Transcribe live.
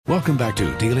Welcome back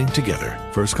to Dealing Together.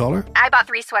 First caller? I bought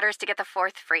 3 sweaters to get the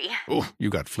 4th free. Oh, you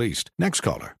got fleeced. Next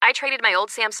caller? I traded my old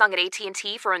Samsung at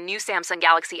AT&T for a new Samsung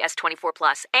Galaxy S24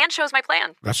 Plus and chose my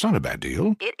plan. That's not a bad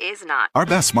deal. It is not. Our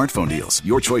best smartphone deals.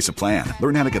 Your choice of plan.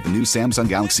 Learn how to get the new Samsung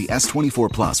Galaxy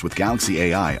S24 Plus with Galaxy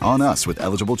AI on us with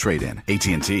eligible trade-in.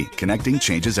 AT&T. Connecting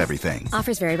changes everything.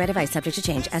 Offers vary by device. Subject to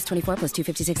change. S24 plus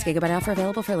 256 gigabyte offer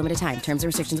available for a limited time. Terms and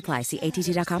restrictions apply. See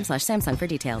att.com/Samsung for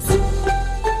details.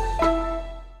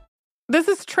 This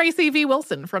is Tracy V.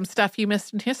 Wilson from Stuff You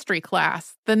Missed in History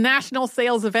class. The national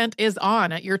sales event is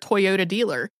on at your Toyota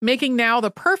dealer, making now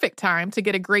the perfect time to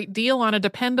get a great deal on a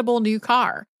dependable new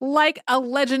car. Like a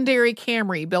legendary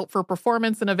Camry built for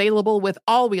performance and available with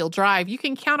all-wheel drive, you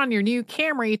can count on your new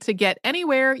Camry to get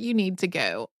anywhere you need to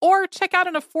go. Or check out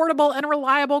an affordable and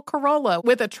reliable Corolla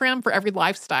with a trim for every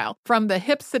lifestyle. From the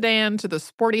hip sedan to the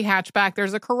sporty hatchback,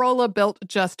 there's a Corolla built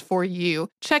just for you.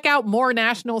 Check out more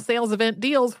national sales event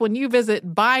deals when you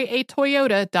visit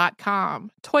buyatoyota.com.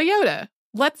 Toyota,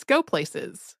 let's go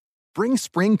places. Bring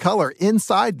spring color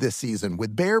inside this season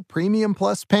with Behr Premium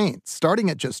Plus paint, starting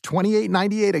at just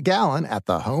 $28.98 a gallon at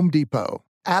the Home Depot.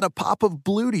 Add a pop of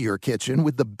blue to your kitchen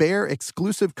with the Behr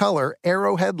exclusive color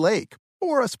Arrowhead Lake,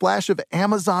 or a splash of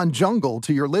Amazon Jungle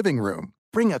to your living room.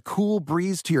 Bring a cool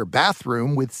breeze to your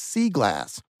bathroom with Sea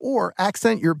Glass, or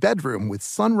accent your bedroom with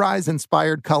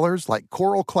sunrise-inspired colors like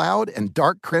Coral Cloud and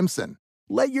Dark Crimson.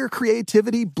 Let your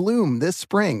creativity bloom this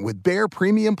spring with Behr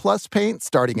Premium Plus paint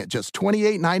starting at just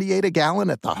 $28.98 a gallon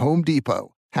at the Home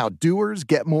Depot. How doers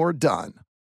get more done.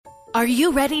 Are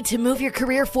you ready to move your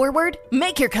career forward?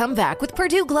 Make your comeback with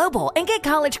Purdue Global and get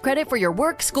college credit for your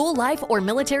work, school life, or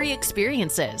military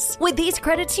experiences. With these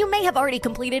credits, you may have already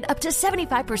completed up to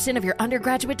 75% of your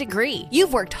undergraduate degree.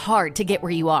 You've worked hard to get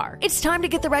where you are. It's time to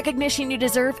get the recognition you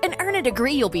deserve and earn a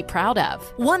degree you'll be proud of.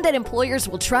 One that employers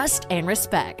will trust and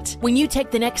respect. When you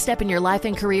take the next step in your life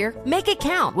and career, make it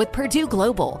count with Purdue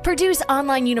Global, Purdue's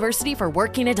online university for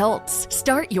working adults.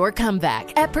 Start your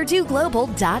comeback at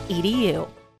purdueglobal.edu.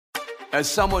 As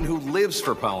someone who lives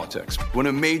for politics, when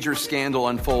a major scandal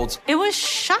unfolds, it was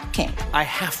shocking. I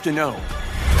have to know,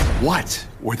 what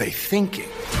were they thinking?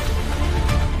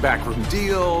 Backroom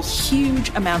deals, huge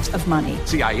amounts of money,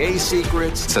 CIA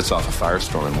secrets, sets off a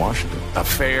firestorm in Washington,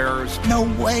 affairs. No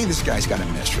way this guy's got a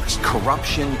mistress.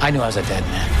 Corruption. I knew I was a dead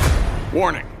man.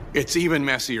 Warning, it's even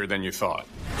messier than you thought.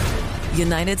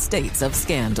 United States of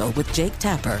Scandal with Jake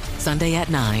Tapper, Sunday at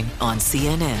 9 on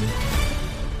CNN.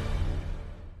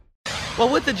 Well,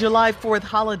 with the July 4th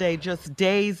holiday just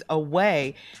days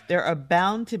away, there are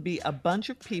bound to be a bunch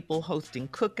of people hosting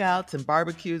cookouts and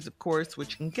barbecues, of course,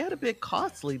 which can get a bit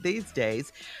costly these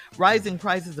days. Rising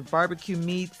prices of barbecue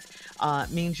meats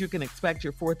means you can expect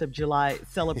your 4th of July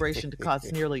celebration to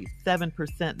cost nearly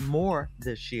 7% more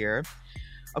this year.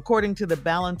 According to the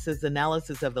Balance's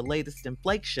analysis of the latest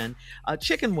inflation,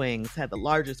 chicken wings had the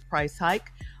largest price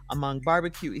hike among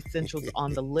barbecue essentials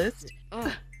on the list.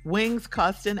 Wings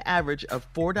cost an average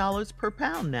of $4 per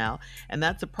pound now, and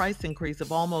that's a price increase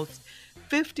of almost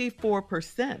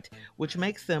 54%, which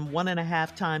makes them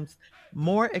 1.5 times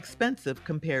more expensive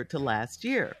compared to last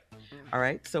year. All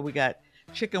right, so we got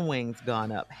chicken wings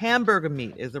gone up. Hamburger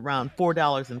meat is around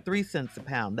 $4.03 a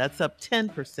pound. That's up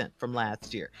 10% from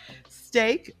last year.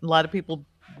 Steak, a lot of people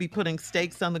be putting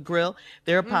steaks on the grill.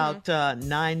 They're about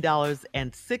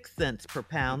 $9.06 per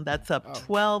pound. That's up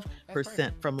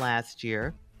 12% from last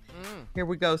year. Here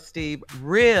we go, Steve.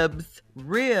 Ribs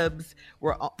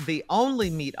were the only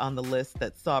meat on the list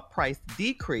that saw price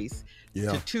decrease to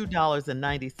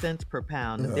 $2.90 per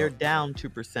pound. Yeah. They're down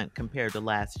 2% compared to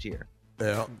last year.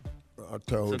 Yeah, I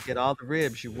told you. So get all the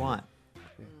ribs you want.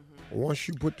 Once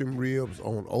you put them ribs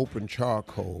on open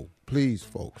charcoal, please,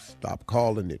 folks, stop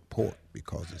calling it pork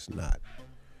because it's not.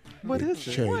 What is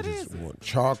it?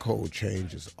 Charcoal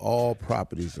changes all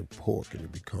properties of pork and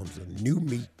it becomes a new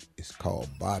meat. It's called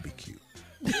barbecue.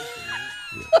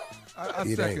 I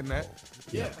second that.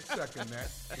 Yeah, I second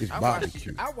that. It's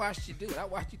barbecue. I watched you do it. I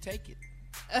watched you take it.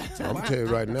 I'm going to tell you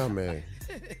right now, man.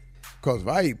 Because if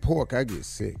I eat pork, I get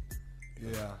sick.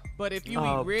 Yeah. But if you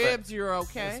eat ribs, you're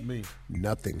okay? That's me.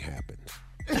 Nothing happens.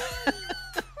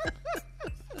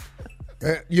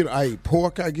 I eat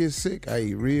pork, I get sick. I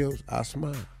eat ribs, I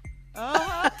smile.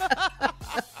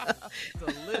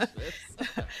 Delicious.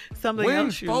 Something wings,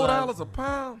 else you $4 a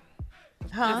pound.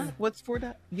 Huh? What's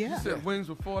 $4? Yeah. You said wings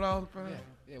were $4 a pound.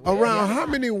 Yeah, Around how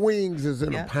many wings is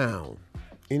in a pound?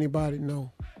 Anybody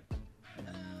know?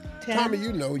 10. Tommy,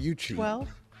 you know you cheat. 12.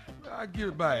 I give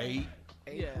it by 8.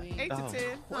 8 to 10.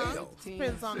 12.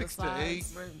 Depends on 6 the to 8.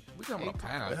 size. Man, we talking about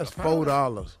pounds. That's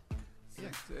 $4.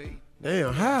 6 to 8.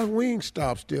 Damn, how is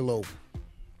Wingstop still open?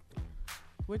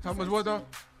 How much was that?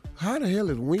 How the hell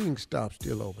is Wingstop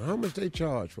still open? How much they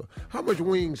charge for? How much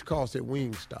wings cost at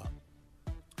Wingstop?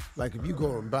 Like if you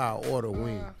go and buy or order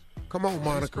wings. Come on,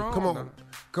 Monica. Come on.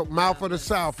 Mouth of the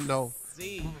South, no.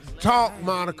 Talk,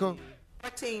 Monica.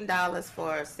 $14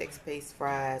 for 6-piece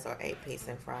fries or 8-piece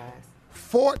and fries.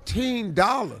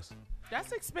 $14?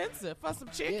 That's expensive for some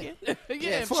chicken.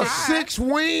 Yeah, for 6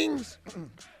 wings?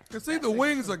 Cause see, the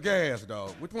wings are gas,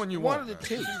 dog. Which one you want? One of the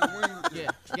two. Yeah,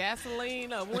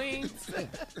 gasoline or wings.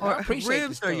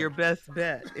 Ribs are your best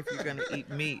bet if you're gonna eat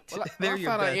meat. Well, They're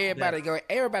your best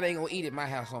everybody ain't gonna eat at my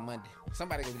house on Monday.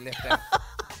 Somebody gonna be left out.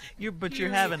 But you're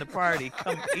having a party.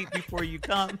 Come eat before you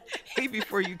come. Eat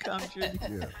before you come, Judy.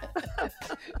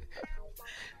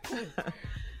 Yeah.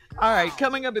 All right,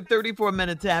 coming up at 34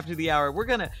 minutes after the hour, we're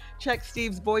going to check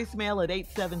Steve's voicemail at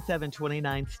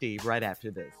 877-29-STEVE right after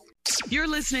this. You're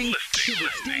listening to the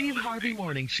Steve Harvey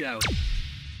Morning Show.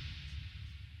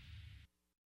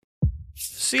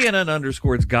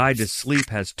 CNN_'s Guide to Sleep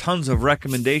has tons of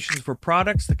recommendations for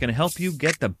products that can help you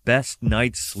get the best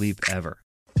night's sleep ever.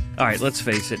 All right, let's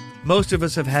face it, most of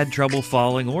us have had trouble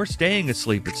falling or staying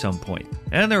asleep at some point,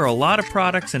 and there are a lot of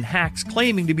products and hacks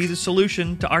claiming to be the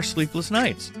solution to our sleepless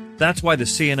nights. That's why the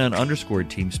CNN_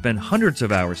 team spend hundreds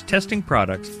of hours testing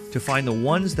products to find the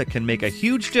ones that can make a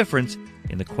huge difference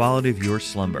in the quality of your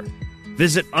slumber.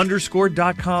 Visit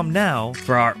underscore.com now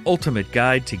for our ultimate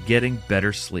guide to getting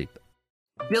better sleep.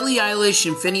 Billie Eilish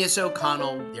and Phineas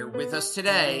O'Connell, they're with us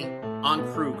today on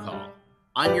Crew Call.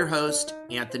 I'm your host,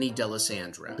 Anthony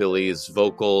D'Alessandro. Billie's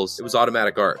vocals, it was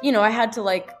automatic art. You know, I had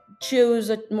to choose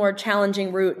a more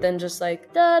challenging route than just da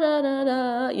da da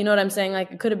da. You know what I'm saying?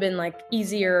 It could have been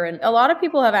easier. And a lot of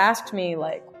people have asked me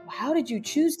how did you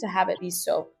choose to have it be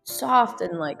so soft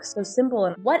and so simple?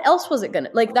 And what else was it gonna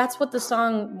that's what the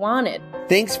song wanted.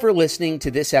 Thanks for listening to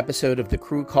this episode of the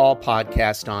Crew Call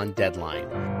podcast on Deadline.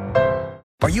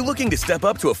 Are you looking to step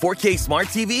up to a 4K smart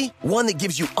TV? One that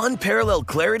gives you unparalleled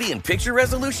clarity and picture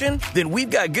resolution? Then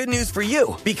we've got good news for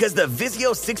you, because the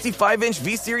Vizio 65-inch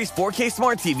V-Series 4K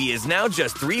smart TV is now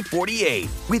just $348.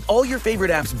 With all your favorite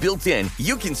apps built in,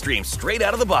 you can stream straight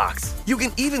out of the box. You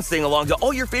can even sing along to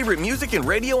all your favorite music and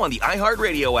radio on the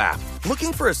iHeartRadio app.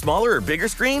 Looking for a smaller or bigger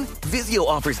screen? Vizio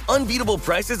offers unbeatable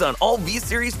prices on all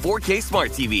V-Series 4K smart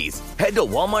TVs. Head to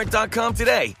Walmart.com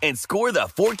today and score the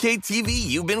 4K TV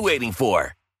you've been waiting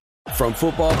for. From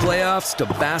football playoffs to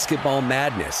basketball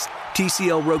madness,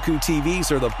 TCL Roku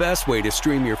TVs are the best way to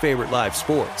stream your favorite live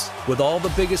sports. With all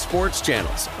the biggest sports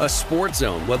channels, a sports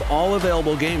zone with all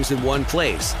available games in one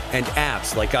place, and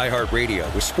apps like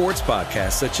iHeartRadio with sports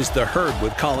podcasts such as The Herd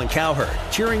with Colin Cowherd.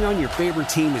 Cheering on your favorite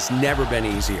team has never been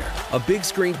easier. A big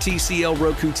screen TCL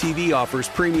Roku TV offers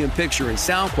premium picture and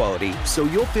sound quality, so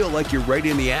you'll feel like you're right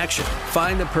in the action.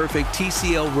 Find the perfect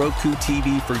TCL Roku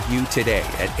TV for you today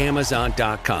at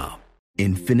Amazon.com.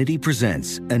 Infiniti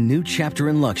presents a new chapter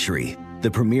in luxury,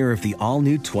 the premiere of the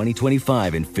all-new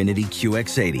 2025 Infiniti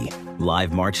QX80,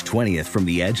 live March 20th from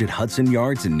the Edge at Hudson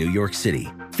Yards in New York City,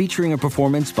 featuring a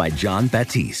performance by John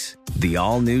Batiste. The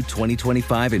all-new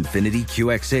 2025 Infiniti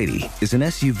QX80 is an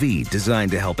SUV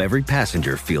designed to help every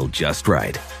passenger feel just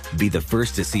right. Be the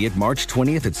first to see it March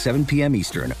 20th at 7 p.m.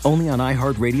 Eastern, only on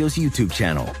iHeartRadio's YouTube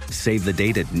channel. Save the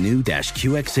date at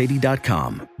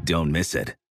new-QX80.com. Don't miss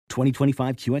it.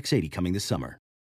 2025 QX80 coming this summer.